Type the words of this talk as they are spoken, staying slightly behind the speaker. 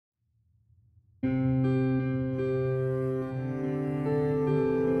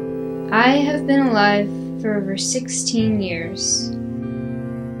I have been alive for over 16 years.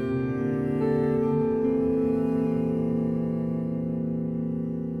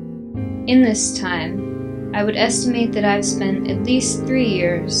 In this time, I would estimate that I've spent at least 3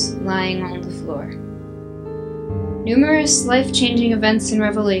 years lying on the floor. Numerous life-changing events and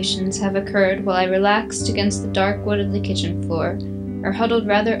revelations have occurred while I relaxed against the dark wood of the kitchen floor, or huddled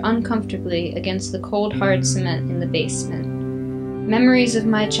rather uncomfortably against the cold hard cement in the basement. Memories of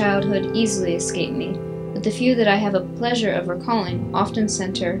my childhood easily escape me, but the few that I have a pleasure of recalling often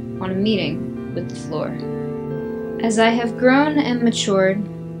center on a meeting with the floor. As I have grown and matured,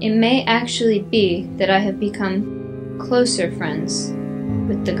 it may actually be that I have become closer friends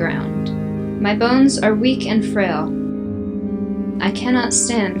with the ground. My bones are weak and frail. I cannot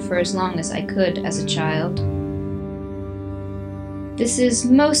stand for as long as I could as a child. This is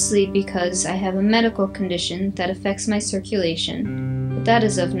mostly because I have a medical condition that affects my circulation, but that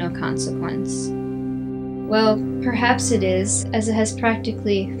is of no consequence. Well, perhaps it is, as it has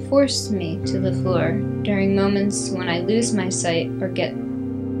practically forced me to the floor during moments when I lose my sight or get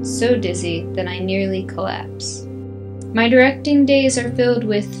so dizzy that I nearly collapse. My directing days are filled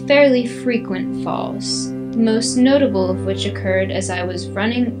with fairly frequent falls, the most notable of which occurred as I was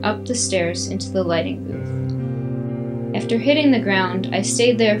running up the stairs into the lighting booth. After hitting the ground, I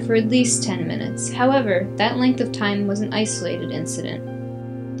stayed there for at least 10 minutes. However, that length of time was an isolated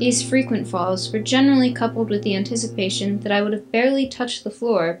incident. These frequent falls were generally coupled with the anticipation that I would have barely touched the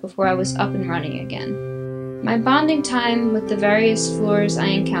floor before I was up and running again. My bonding time with the various floors I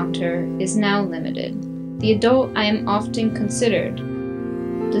encounter is now limited. The adult I am often considered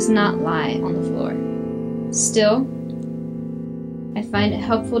does not lie on the floor. Still, I find it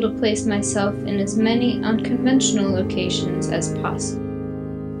helpful to place myself in as many unconventional locations as possible.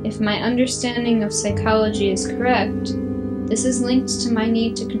 If my understanding of psychology is correct, this is linked to my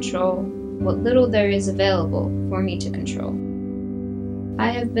need to control what little there is available for me to control. I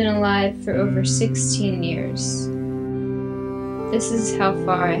have been alive for over 16 years. This is how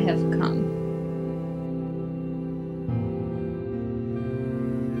far I have come.